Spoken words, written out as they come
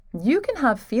You can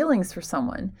have feelings for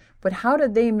someone, but how do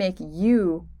they make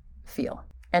you feel?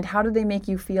 And how do they make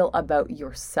you feel about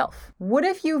yourself? What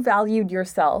if you valued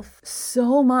yourself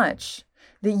so much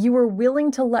that you were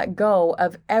willing to let go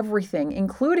of everything,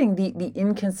 including the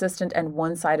inconsistent and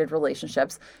one-sided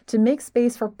relationships, to make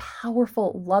space for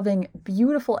powerful, loving,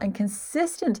 beautiful, and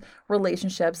consistent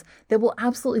relationships that will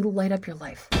absolutely light up your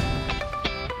life?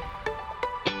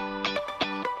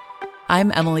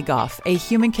 I'm Emily Goff, a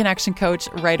human connection coach,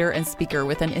 writer, and speaker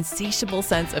with an insatiable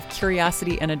sense of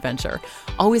curiosity and adventure,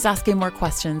 always asking more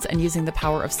questions and using the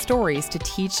power of stories to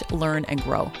teach, learn, and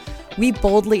grow. We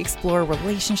boldly explore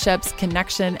relationships,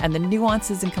 connection, and the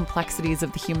nuances and complexities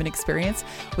of the human experience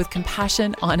with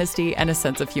compassion, honesty, and a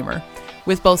sense of humor.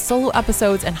 With both solo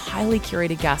episodes and highly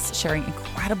curated guests sharing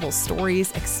incredible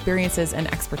stories, experiences, and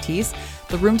expertise,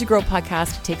 the Room to Grow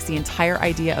podcast takes the entire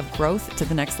idea of growth to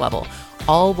the next level,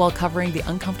 all while covering the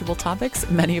uncomfortable topics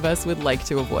many of us would like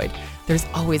to avoid. There's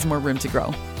always more room to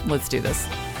grow. Let's do this.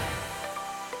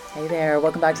 Hey there,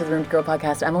 welcome back to the Room to Grow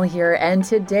podcast. Emily here, and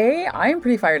today I'm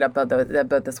pretty fired up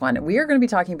about this one. We are going to be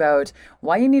talking about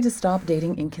why you need to stop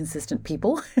dating inconsistent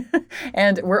people,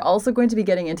 and we're also going to be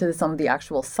getting into some of the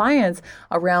actual science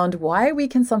around why we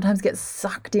can sometimes get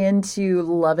sucked into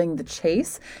loving the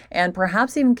chase, and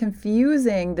perhaps even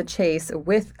confusing the chase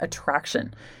with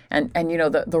attraction. And you know,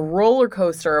 the roller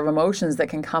coaster of emotions that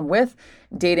can come with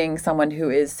dating someone who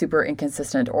is super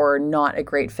inconsistent or not a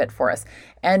great fit for us.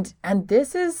 And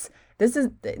these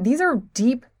are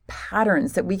deep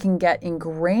patterns that we can get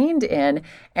ingrained in.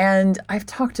 And I've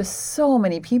talked to so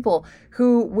many people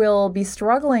who will be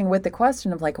struggling with the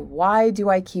question of like, why do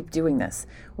I keep doing this?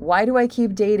 Why do I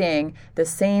keep dating the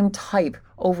same type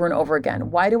over and over again?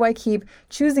 Why do I keep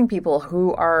choosing people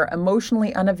who are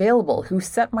emotionally unavailable, who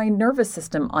set my nervous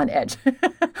system on edge?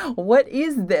 What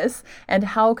is this? And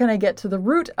how can I get to the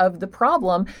root of the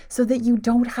problem so that you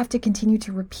don't have to continue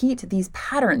to repeat these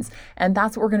patterns? And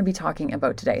that's what we're going to be talking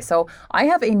about today. So I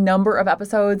have a number of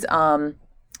episodes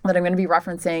that I'm going to be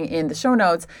referencing in the show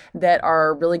notes that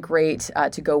are really great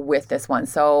to go with this one.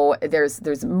 So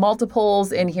there's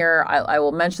multiples in here. I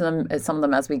will mention them, some of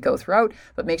them as we go throughout,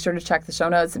 but make sure to check the show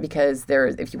notes because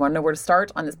if you want to know where to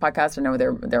start on this podcast, I know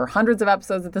there are hundreds of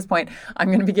episodes at this point. I'm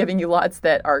going to be giving you lots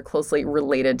that are closely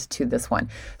related to this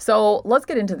one. So let's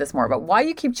get into this more about why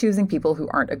you keep choosing people who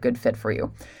aren't a good fit for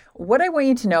you. What I want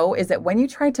you to know is that when you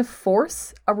try to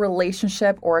force a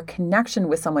relationship or a connection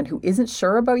with someone who isn't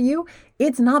sure about you,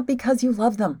 it's not because you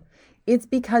love them. It's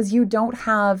because you don't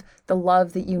have the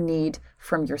love that you need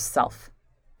from yourself,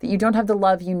 that you don't have the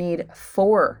love you need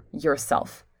for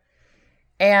yourself.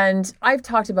 And I've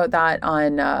talked about that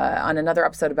on another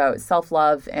episode about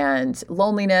self-love and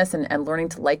loneliness and learning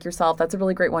to like yourself. That's a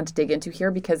really great one to dig into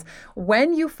here because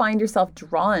when you find yourself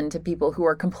drawn to people who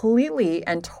are completely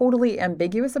and totally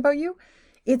ambiguous about you,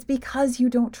 it's because you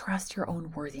don't trust your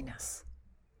own worthiness.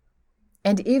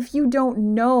 And if you don't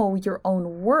know your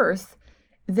own worth,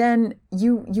 then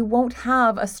you won't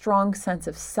have a strong sense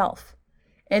of self.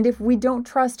 And if we don't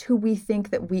trust who we think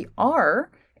that we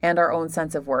are, and our own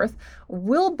sense of worth,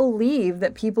 we'll believe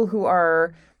that people who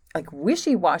are like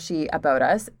wishy-washy about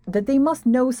us, that they must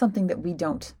know something that we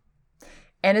don't.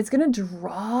 And it's going to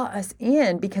draw us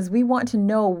in because we want to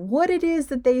know what it is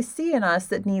that they see in us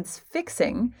that needs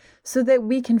fixing so that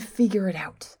we can figure it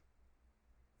out.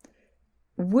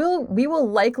 We will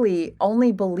likely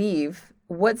only believe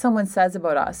what someone says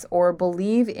about us or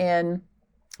believe in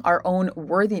our own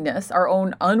worthiness, our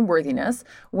own unworthiness,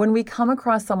 when we come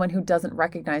across someone who doesn't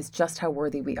recognize just how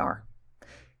worthy we are.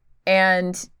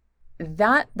 And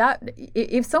that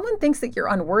if someone thinks that you're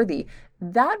unworthy,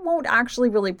 that won't actually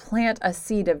really plant a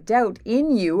seed of doubt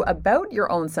in you about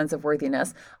your own sense of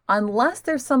worthiness unless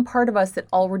there's some part of us that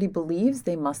already believes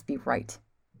they must be right.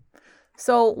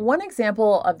 So one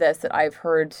example of this that I've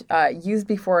heard used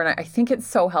before, and I think it's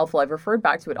so helpful, I've referred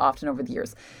back to it often over the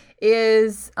years,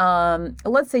 is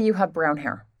let's say you have brown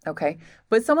hair, okay?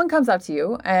 But someone comes up to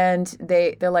you and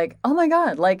they're like, oh my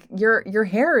God, like your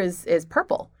hair is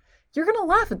purple. You're going to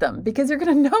laugh at them because you're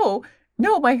going to know,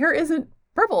 no, my hair isn't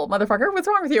purple, motherfucker. What's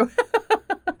wrong with you?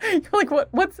 You're like,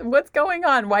 what's going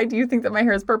on? Why do you think that my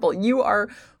hair is purple? You are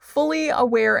fully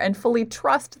aware and fully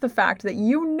trust the fact that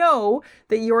you know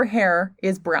that your hair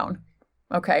is brown,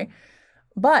 okay?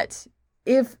 But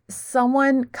if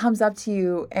someone comes up to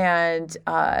you and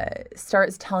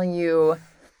starts telling you,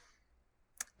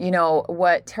 you know,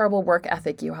 what terrible work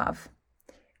ethic you have,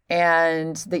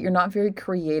 and that you're not very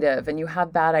creative and you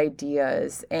have bad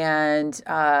ideas, and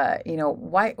you know,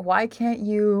 why can't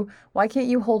you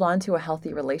hold on to a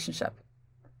healthy relationship?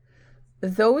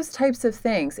 Those types of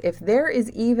things, if there is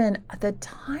even the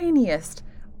tiniest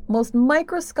most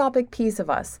microscopic piece of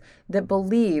us that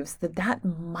believes that that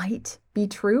might be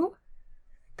true,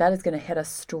 that is going to hit us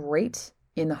straight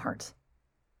in the heart.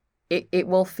 It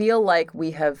will feel like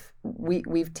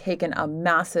we've taken a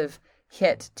massive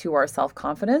hit to our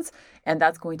self-confidence, and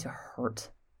that's going to hurt.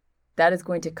 That is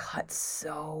going to cut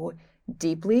so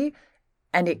deeply,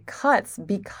 and it cuts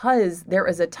because there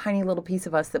is a tiny little piece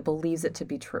of us that believes it to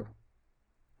be true.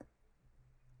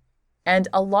 And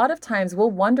a lot of times we'll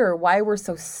wonder why we're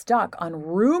so stuck on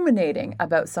ruminating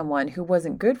about someone who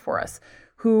wasn't good for us,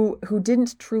 who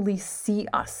didn't truly see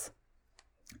us.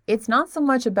 It's not so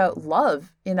much about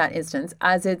love in that instance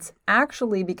as it's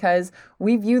actually because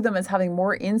we view them as having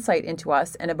more insight into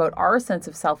us and about our sense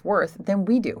of self-worth than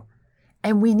we do.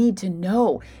 And we need to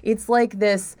know. It's like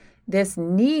this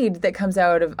need that comes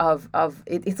out of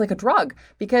it's like a drug,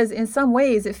 because in some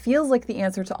ways it feels like the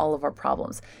answer to all of our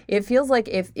problems. It feels like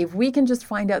if we can just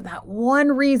find out that one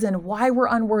reason why we're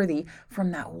unworthy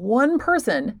from that one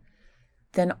person,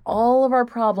 then all of our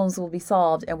problems will be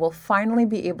solved and we'll finally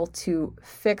be able to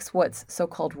fix what's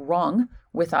so-called wrong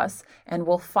with us, and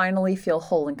we'll finally feel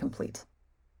whole and complete.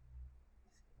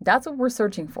 That's what we're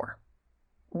searching for.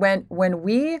 When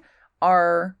we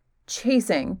are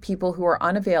chasing people who are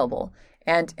unavailable,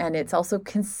 and it's also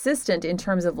consistent in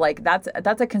terms of like that's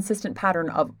a consistent pattern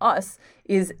of us,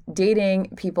 is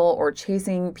dating people or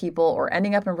chasing people or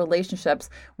ending up in relationships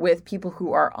with people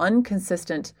who are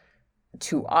inconsistent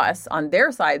to us. On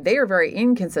their side, they are very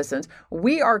inconsistent.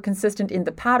 We are consistent in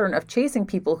the pattern of chasing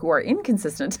people who are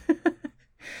inconsistent.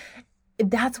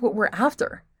 That's what we're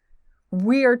after.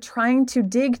 We are trying to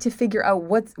dig to figure out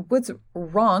what's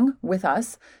wrong with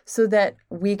us so that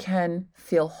we can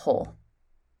feel whole.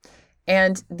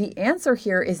 And the answer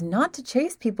here is not to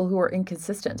chase people who are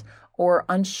inconsistent or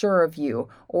unsure of you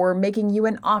or making you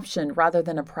an option rather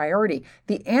than a priority.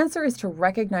 The answer is to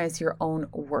recognize your own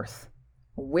worth,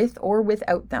 with or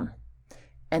without them,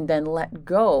 and then let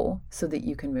go so that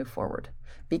you can move forward.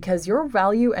 Because your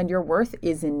value and your worth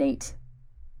is innate.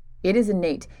 It is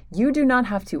innate. You do not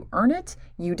have to earn it.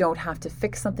 You don't have to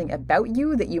fix something about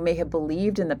you that you may have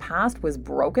believed in the past was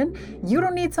broken. You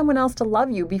don't need someone else to love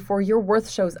you before your worth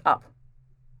shows up.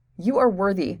 You are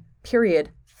worthy, period,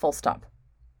 full stop.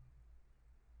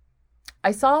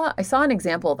 I saw an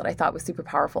example that I thought was super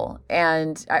powerful,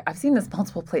 and I've seen this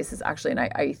multiple places actually, and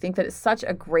I think that it's such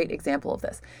a great example of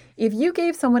this. If you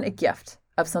gave someone a gift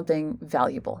of something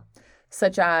valuable,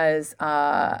 such as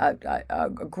a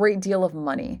great deal of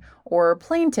money or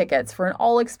plane tickets for an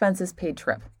all expenses paid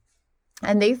trip,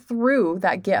 and they threw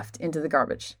that gift into the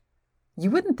garbage,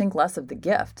 you wouldn't think less of the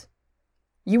gift.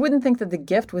 You wouldn't think that the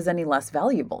gift was any less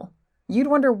valuable. You'd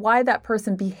wonder why that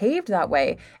person behaved that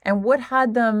way and what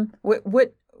happened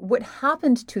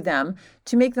to them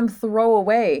to make them throw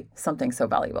away something so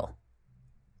valuable.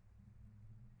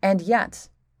 And yet,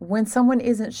 when someone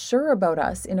isn't sure about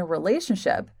us in a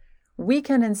relationship, we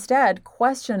can instead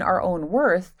question our own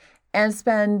worth and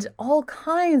spend all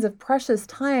kinds of precious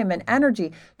time and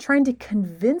energy trying to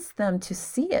convince them to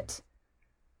see it.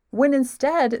 When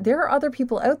instead, there are other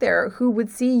people out there who would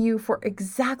see you for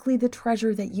exactly the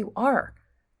treasure that you are.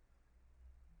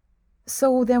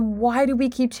 So then why do we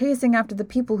keep chasing after the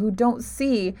people who don't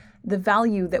see the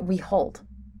value that we hold?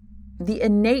 The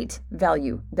innate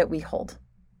value that we hold.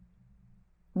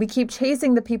 We keep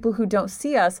chasing the people who don't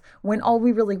see us when all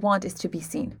we really want is to be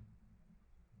seen.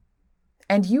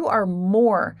 And you are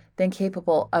more than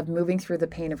capable of moving through the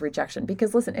pain of rejection,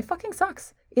 because listen, it fucking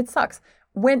sucks. It sucks.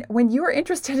 When you're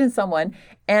interested in someone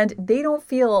and they don't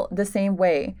feel the same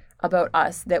way about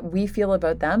us that we feel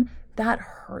about them, that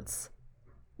hurts.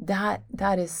 That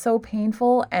is so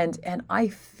painful, and I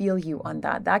feel you on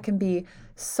that. That can be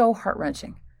so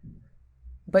heart-wrenching.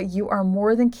 But you are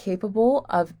more than capable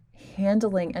of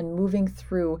handling and moving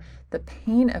through the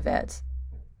pain of it.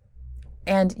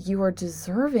 And you are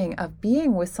deserving of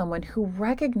being with someone who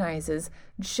recognizes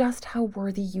just how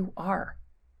worthy you are.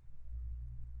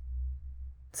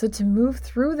 So to move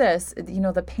through this,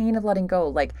 the pain of letting go,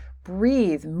 like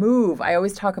breathe, move. I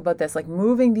always talk about this, like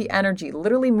moving the energy,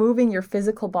 literally moving your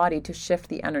physical body to shift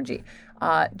the energy.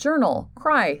 Journal,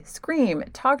 cry, scream,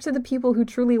 talk to the people who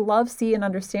truly love, see, and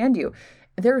understand you.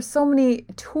 There are so many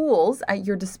tools at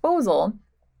your disposal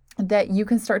that you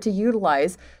can start to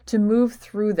utilize to move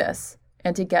through this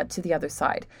and to get to the other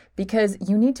side, because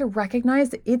you need to recognize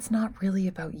that it's not really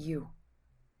about you.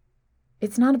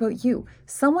 It's not about you.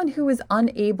 Someone who is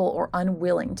unable or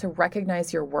unwilling to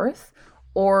recognize your worth,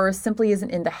 or simply isn't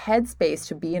in the headspace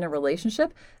to be in a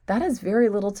relationship, that has very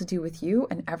little to do with you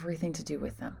and everything to do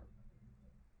with them.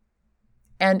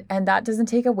 And that doesn't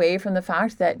take away from the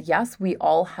fact that, yes, we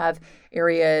all have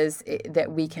areas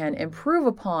that we can improve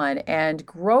upon and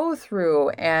grow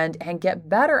through and get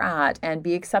better at and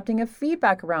be accepting of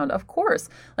feedback around. Of course,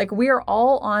 like we are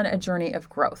all on a journey of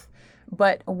growth.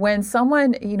 But when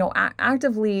someone,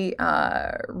 actively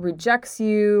rejects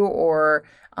you or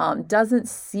doesn't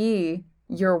see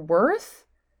your worth,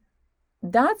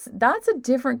 that's a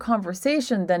different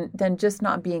conversation than just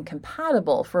not being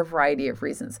compatible for a variety of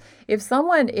reasons. If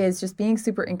someone is just being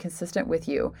super inconsistent with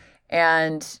you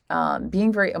and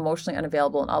being very emotionally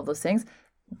unavailable and all those things,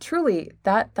 truly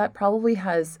that probably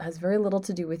has very little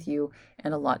to do with you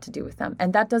and a lot to do with them.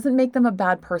 And that doesn't make them a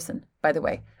bad person, by the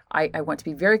way. I want to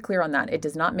be very clear on that. It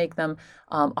does not make them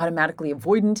automatically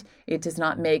avoidant. It does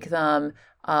not make them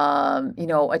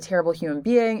a terrible human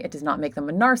being. It does not make them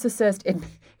a narcissist.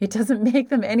 It doesn't make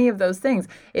them any of those things.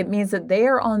 It means that they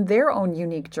are on their own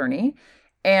unique journey,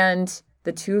 and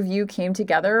the two of you came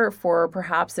together for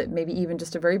perhaps it maybe even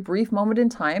just a very brief moment in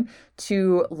time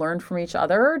to learn from each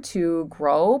other, to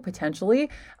grow potentially,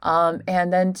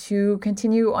 and then to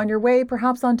continue on your way,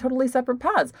 perhaps on totally separate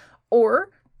paths.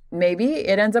 Or maybe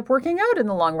it ends up working out in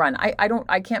the long run.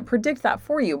 I can't predict that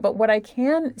for you. But what I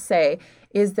can say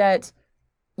is that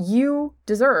you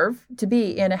deserve to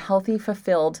be in a healthy,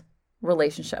 fulfilled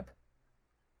relationship.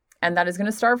 And that is going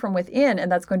to start from within,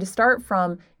 and that's going to start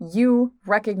from you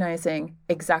recognizing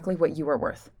exactly what you are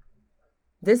worth.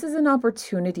 This is an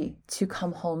opportunity to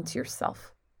come home to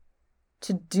yourself,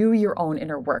 to do your own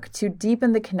inner work, to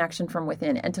deepen the connection from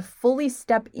within, and to fully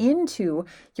step into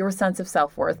your sense of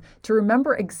self-worth, to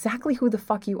remember exactly who the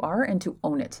fuck you are and to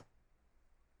own it.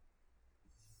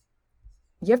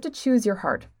 You have to choose your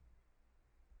heart.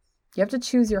 You have to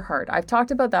choose your heart. I've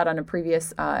talked about that on a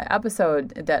previous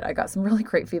episode that I got some really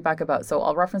great feedback about, so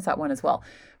I'll reference that one as well.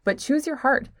 But choose your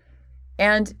heart.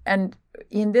 And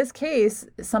in this case,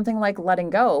 something like letting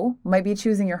go might be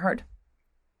choosing your heart.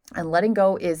 And letting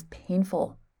go is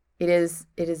painful. It is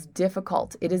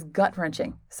difficult. It is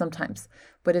gut-wrenching sometimes.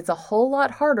 But it's a whole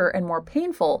lot harder and more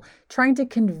painful trying to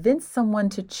convince someone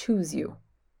to choose you.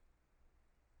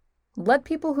 Let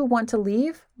people who want to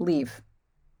leave, leave.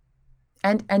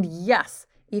 And yes,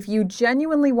 if you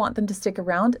genuinely want them to stick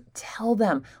around, tell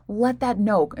them, let them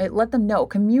know,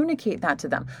 communicate that to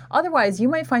them. Otherwise, you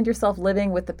might find yourself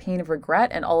living with the pain of regret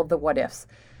and all of the what ifs.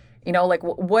 Like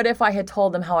what if I had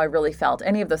told them how I really felt?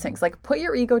 Any of those things. Like put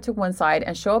your ego to one side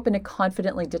and show up in a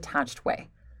confidently detached way.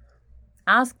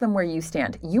 Ask them where you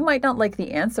stand. You might not like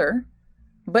the answer,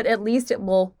 but at least it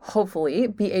will hopefully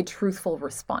be a truthful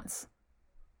response.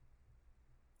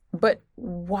 But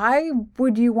why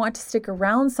would you want to stick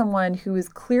around someone who is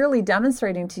clearly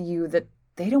demonstrating to you that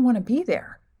they don't want to be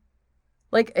there?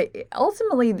 Like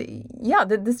ultimately,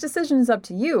 this decision is up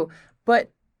to you.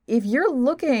 But if you're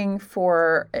looking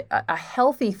for a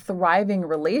healthy, thriving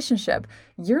relationship,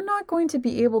 you're not going to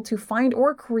be able to find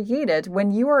or create it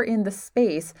when you are in the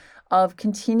space of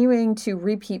continuing to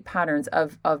repeat patterns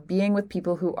of being with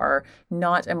people who are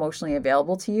not emotionally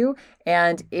available to you.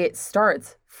 And it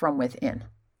starts from within.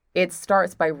 It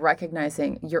starts by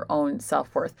recognizing your own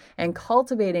self-worth and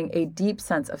cultivating a deep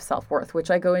sense of self-worth,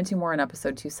 which I go into more in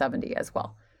episode 270 as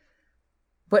well.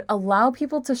 But allow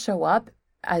people to show up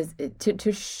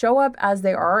to show up as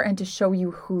they are and to show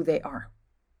you who they are.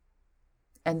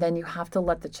 And then you have to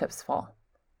let the chips fall.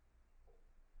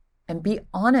 And be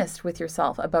honest with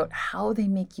yourself about how they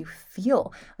make you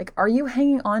feel. Like, are you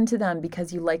hanging on to them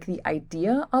because you like the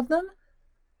idea of them?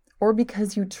 Or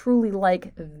because you truly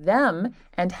like them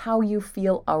and how you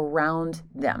feel around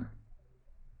them?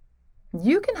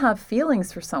 You can have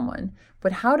feelings for someone,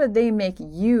 but how do they make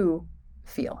you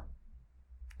feel?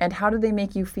 And how do they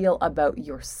make you feel about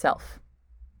yourself?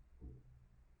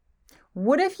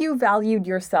 What if you valued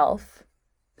yourself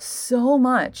so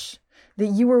much that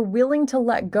you were willing to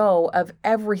let go of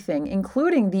everything,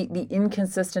 including the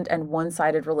inconsistent and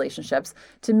one-sided relationships,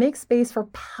 to make space for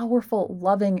powerful,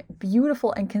 loving,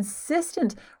 beautiful, and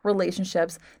consistent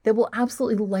relationships that will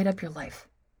absolutely light up your life?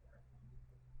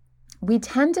 We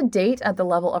tend to date at the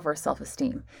level of our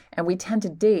self-esteem, and we tend to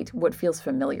date what feels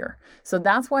familiar. So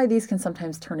that's why these can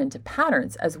sometimes turn into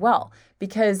patterns as well.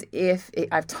 Because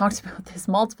I've talked about this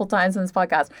multiple times in this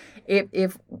podcast,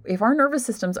 if our nervous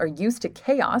systems are used to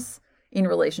chaos in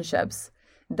relationships,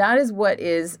 that is what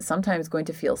is sometimes going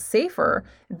to feel safer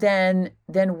than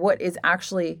what is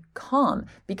actually calm,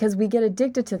 because we get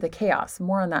addicted to the chaos.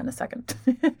 More on that in a second.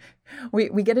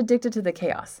 We get addicted to the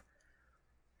chaos.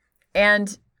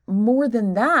 And more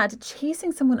than that,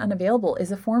 chasing someone unavailable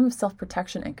is a form of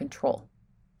self-protection and control,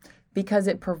 because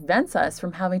it prevents us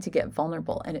from having to get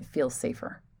vulnerable and it feels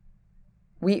safer.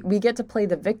 We get to play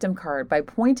the victim card by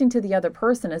pointing to the other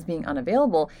person as being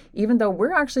unavailable, even though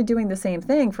we're actually doing the same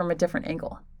thing from a different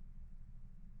angle.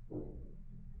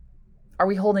 Are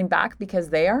we holding back because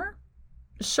they are?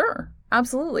 Sure,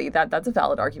 absolutely. That's a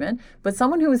valid argument. But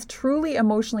someone who is truly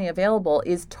emotionally available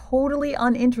is totally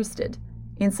uninterested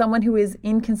in someone who is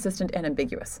inconsistent and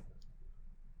ambiguous.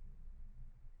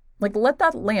 Like, let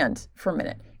that land for a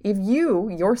minute. If you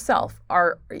yourself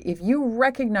if you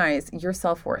recognize your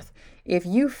self-worth, if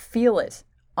you feel it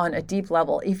on a deep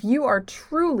level, if you are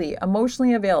truly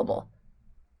emotionally available,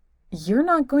 you're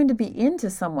not going to be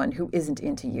into someone who isn't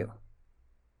into you.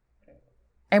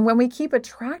 And when we keep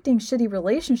attracting shitty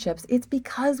relationships, it's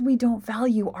because we don't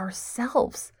value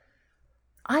ourselves.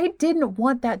 I didn't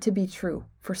want that to be true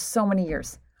for so many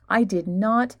years. I did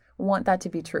not want that to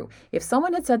be true. If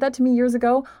someone had said that to me years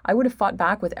ago, I would have fought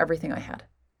back with everything I had.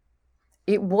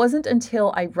 It wasn't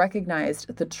until I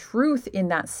recognized the truth in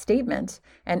that statement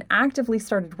and actively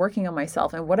started working on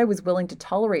myself and what I was willing to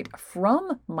tolerate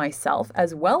from myself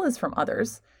as well as from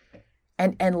others,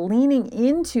 and leaning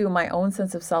into my own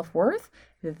sense of self-worth,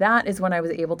 that is when I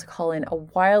was able to call in a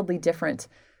wildly different,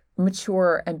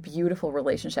 mature, and beautiful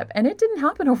relationship. And it didn't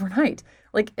happen overnight.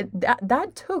 Like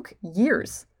that took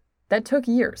years. That took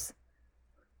years.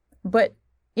 But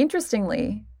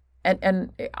interestingly,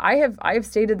 and I have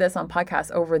stated this on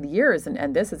podcasts over the years,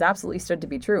 and this has absolutely stood to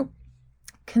be true.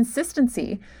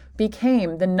 Consistency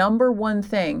became the number one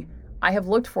thing I have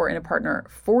looked for in a partner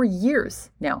for years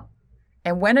now.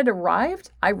 And when it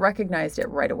arrived, I recognized it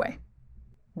right away.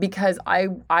 Because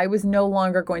I was no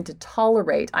longer going to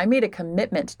tolerate, I made a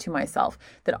commitment to myself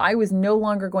that I was no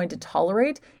longer going to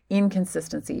tolerate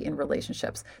inconsistency in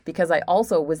relationships, because I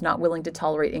also was not willing to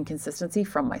tolerate inconsistency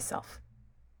from myself.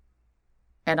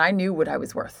 And I knew what I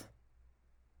was worth.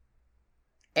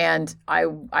 And I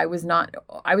was not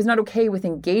okay with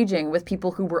engaging with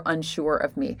people who were unsure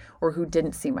of me or who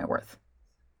didn't see my worth.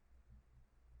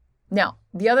 Now,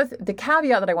 the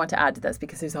caveat that I want to add to this,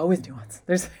 because there's always nuance.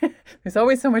 There's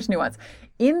always so much nuance.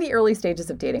 In the early stages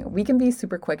of dating, we can be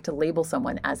super quick to label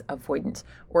someone as avoidant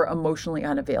or emotionally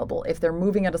unavailable if they're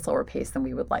moving at a slower pace than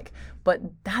we would like. But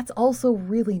that's also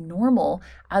really normal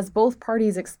as both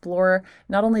parties explore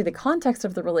not only the context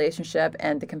of the relationship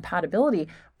and the compatibility,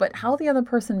 but how the other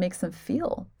person makes them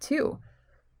feel too.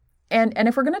 And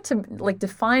if we're going to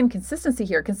define consistency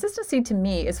here, consistency to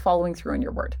me is following through on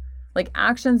your word. Like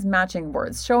actions matching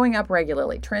words, showing up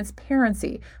regularly,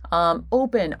 transparency,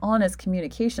 open, honest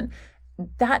communication.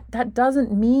 That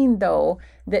doesn't mean, though,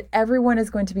 that everyone is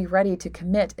going to be ready to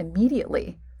commit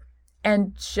immediately.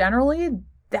 And generally,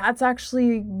 that's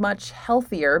actually much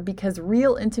healthier, because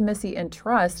real intimacy and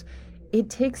trust, it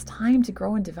takes time to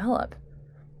grow and develop.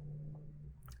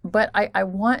 But I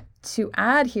want to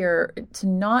add here to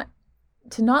not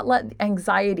let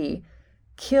anxiety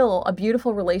kill a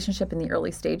beautiful relationship in the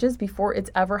early stages before it's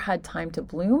ever had time to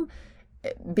bloom,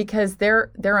 because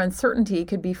their uncertainty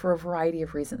could be for a variety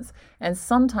of reasons. And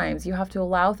sometimes you have to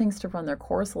allow things to run their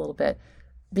course a little bit,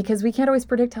 because we can't always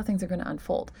predict how things are going to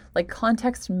unfold. Like,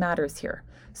 context matters here.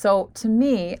 So to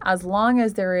me, as long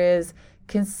as there is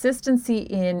consistency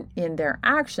in their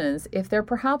actions, if they're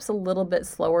perhaps a little bit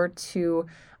slower to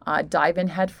dive in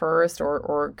head first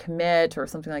or commit or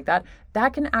something like that,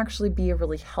 that can actually be a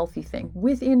really healthy thing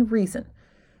within reason.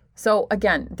 So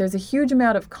again, there's a huge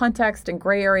amount of context and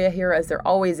gray area here, as there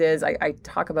always is. I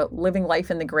talk about living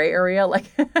life in the gray area. Like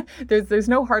there's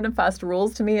no hard and fast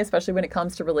rules to me, especially when it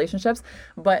comes to relationships.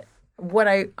 But what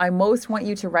I most want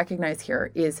you to recognize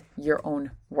here is your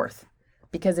own worth.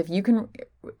 Because if you can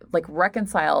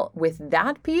reconcile with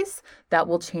that piece, that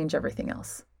will change everything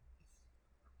else.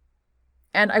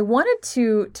 And I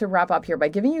wanted to wrap up here by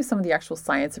giving you some of the actual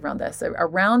science around this,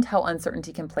 around how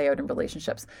uncertainty can play out in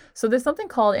relationships. So there's something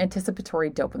called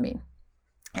anticipatory dopamine.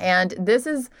 And this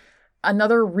is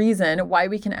another reason why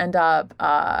we can end up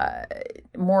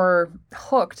more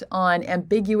hooked on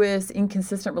ambiguous,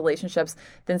 inconsistent relationships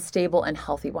than stable and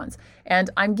healthy ones. And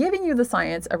I'm giving you the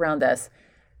science around this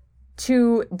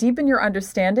to deepen your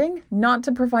understanding, not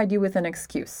to provide you with an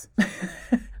excuse.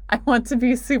 I want to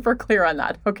be super clear on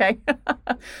that, okay?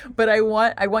 But I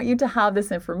want you to have this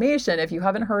information if you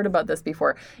haven't heard about this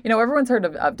before. You know, everyone's heard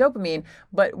of dopamine,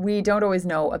 but we don't always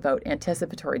know about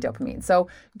anticipatory dopamine. So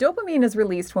dopamine is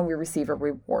released when we receive a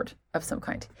reward of some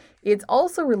kind. It's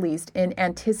also released in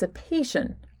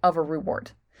anticipation of a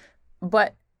reward.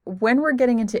 But when we're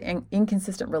getting into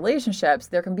inconsistent relationships,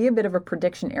 there can be a bit of a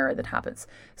prediction error that happens.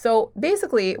 So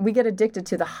basically, we get addicted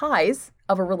to the highs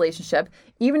of a relationship,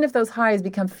 even if those highs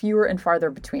become fewer and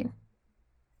farther between.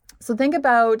 So think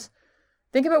about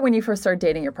when you first start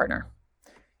dating your partner.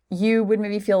 You would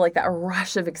maybe feel like that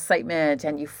rush of excitement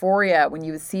and euphoria when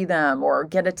you would see them or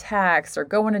get a text or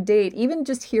go on a date, even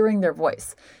just hearing their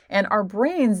voice. And our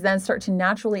brains then start to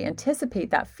naturally anticipate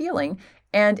that feeling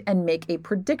and make a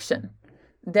prediction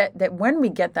that when we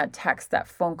get that text, that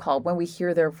phone call, when we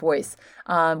hear their voice,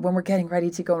 when we're getting ready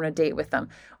to go on a date with them,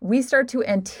 we start to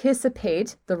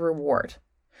anticipate the reward.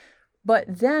 But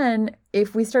then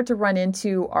if we start to run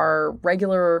into our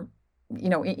regular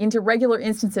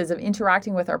instances of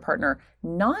interacting with our partner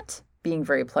not being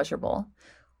very pleasurable,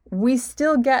 we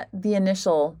still get the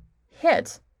initial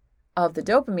hit of the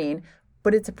dopamine,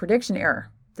 but it's a prediction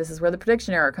error. This is where the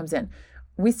prediction error comes in.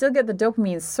 We still get the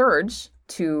dopamine surge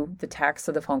to the text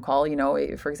or the phone call,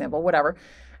 for example, whatever.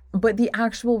 But the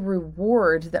actual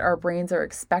reward that our brains are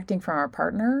expecting from our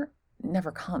partner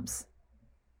never comes.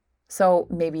 So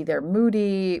maybe they're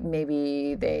moody,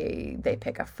 maybe they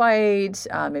pick a fight,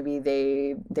 maybe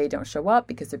they don't show up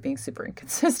because they're being super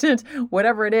inconsistent,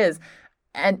 whatever it is.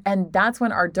 And that's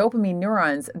when our dopamine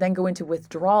neurons then go into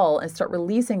withdrawal and start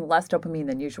releasing less dopamine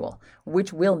than usual,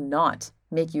 which will not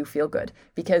make you feel good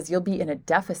because you'll be in a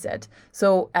deficit.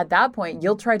 So at that point,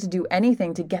 you'll try to do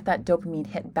anything to get that dopamine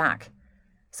hit back.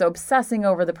 So obsessing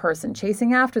over the person,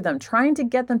 chasing after them, trying to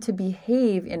get them to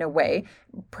behave in a way,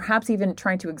 perhaps even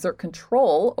trying to exert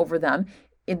control over them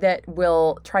that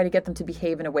will try to get them to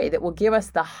behave in a way that will give us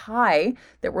the high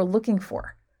that we're looking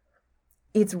for.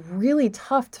 It's really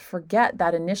tough to forget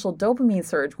that initial dopamine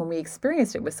surge when we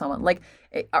experienced it with someone. Like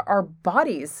our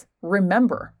bodies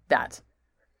remember that.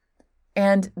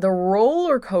 And the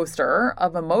roller coaster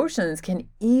of emotions can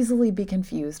easily be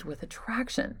confused with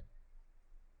attraction.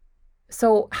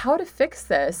 So how to fix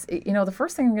this? The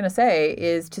first thing I'm going to say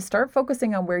is to start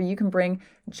focusing on where you can bring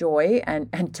joy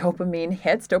and dopamine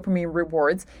hits, dopamine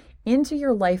rewards into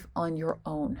your life on your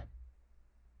own.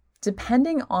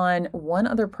 Depending on one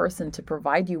other person to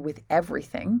provide you with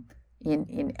everything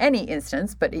in any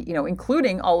instance, but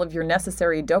including all of your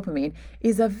necessary dopamine,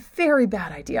 is a very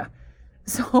bad idea.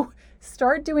 So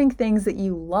start doing things that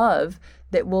you love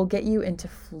that will get you into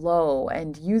flow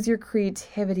and use your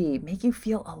creativity, make you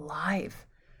feel alive.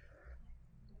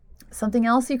 Something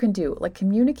else you can do, like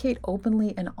communicate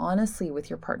openly and honestly with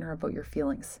your partner about your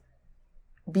feelings.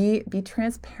 Be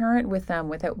transparent with them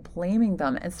without blaming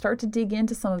them and start to dig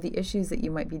into some of the issues that you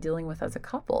might be dealing with as a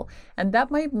couple. And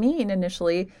that might mean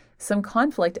initially some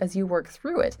conflict as you work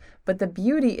through it, but the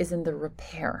beauty is in the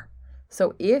repair.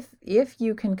 So if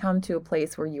you can come to a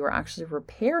place where you are actually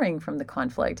repairing from the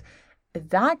conflict,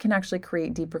 that can actually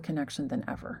create deeper connection than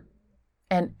ever.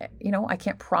 And, I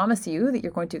can't promise you that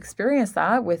you're going to experience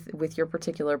that with your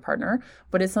particular partner,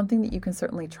 but it's something that you can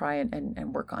certainly try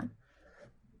and work on.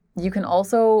 You can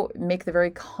also make the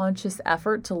very conscious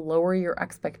effort to lower your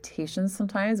expectations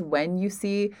sometimes when you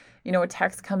see, a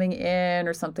text coming in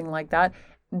or something like that.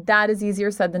 That is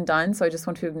easier said than done. So I just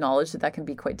want to acknowledge that can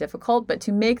be quite difficult, but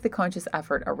to make the conscious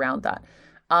effort around that.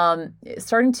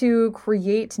 Starting to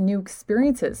create new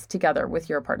experiences together with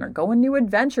your partner, go on new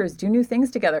adventures, do new things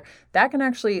together. That can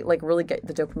actually really get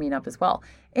the dopamine up as well.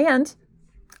 And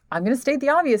I'm going to state the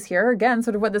obvious here, again,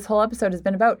 sort of what this whole episode has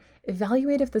been about.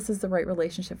 Evaluate if this is the right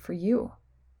relationship for you.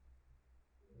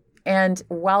 And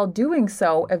while doing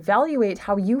so, evaluate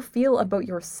how you feel about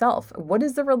yourself. What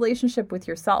is the relationship with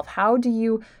yourself? How do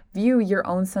you view your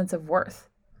own sense of worth?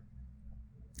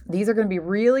 These are going to be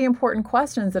really important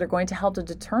questions that are going to help to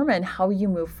determine how you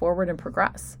move forward and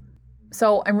progress.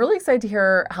 So I'm really excited to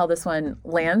hear how this one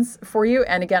lands for you.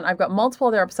 And again, I've got multiple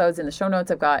other episodes in the show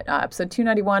notes. I've got episode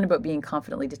 291 about being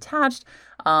confidently detached.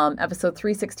 Episode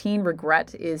 316,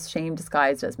 regret is shame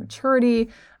disguised as maturity.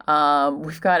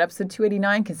 We've got episode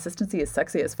 289, consistency is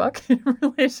sexy as fuck in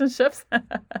relationships.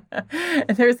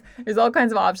 And there's all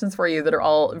kinds of options for you that are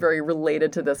all very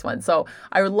related to this one. So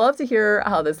I would love to hear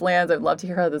how this lands. I'd love to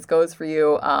hear how this goes for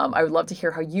you. I would love to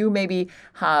hear how you maybe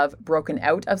have broken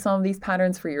out of some of these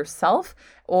patterns for yourself,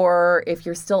 or if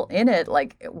you're still in it,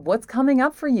 what's coming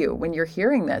up for you when you're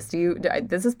hearing this?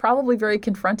 This is probably very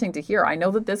confronting to hear. I know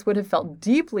that this would have felt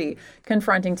deeply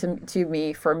confronting to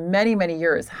me for many, many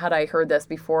years had I heard this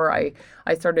before I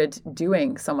started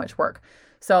doing so much work.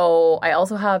 So I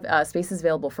also have spaces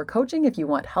available for coaching. If you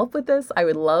want help with this, I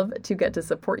would love to get to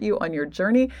support you on your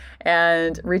journey,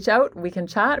 and reach out. We can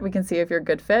chat. We can see if you're a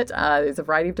good fit. There's a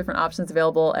variety of different options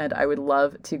available, and I would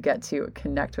love to get to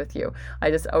connect with you.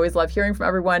 I just always love hearing from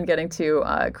everyone, getting to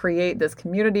create this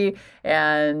community,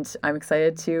 and I'm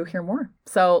excited to hear more.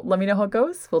 So let me know how it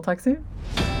goes. We'll talk soon.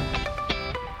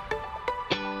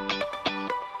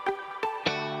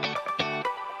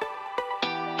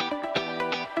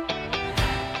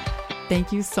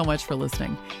 Thank you so much for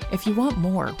listening. If you want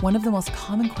more, one of the most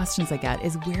common questions I get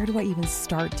is, where do I even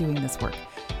start doing this work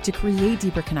to create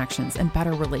deeper connections and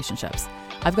better relationships?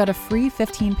 I've got a free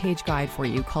 15-page guide for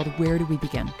you called Where Do We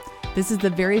Begin? This is the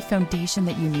very foundation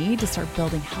that you need to start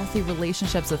building healthy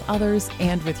relationships with others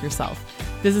and with yourself.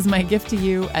 This is my gift to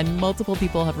you, and multiple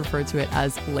people have referred to it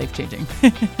as life-changing.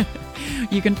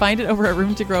 You can find it over at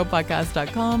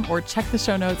roomtogrowpodcast.com or check the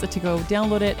show notes to go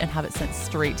download it and have it sent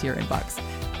straight to your inbox.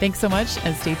 Thanks so much,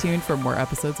 and stay tuned for more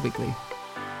episodes weekly.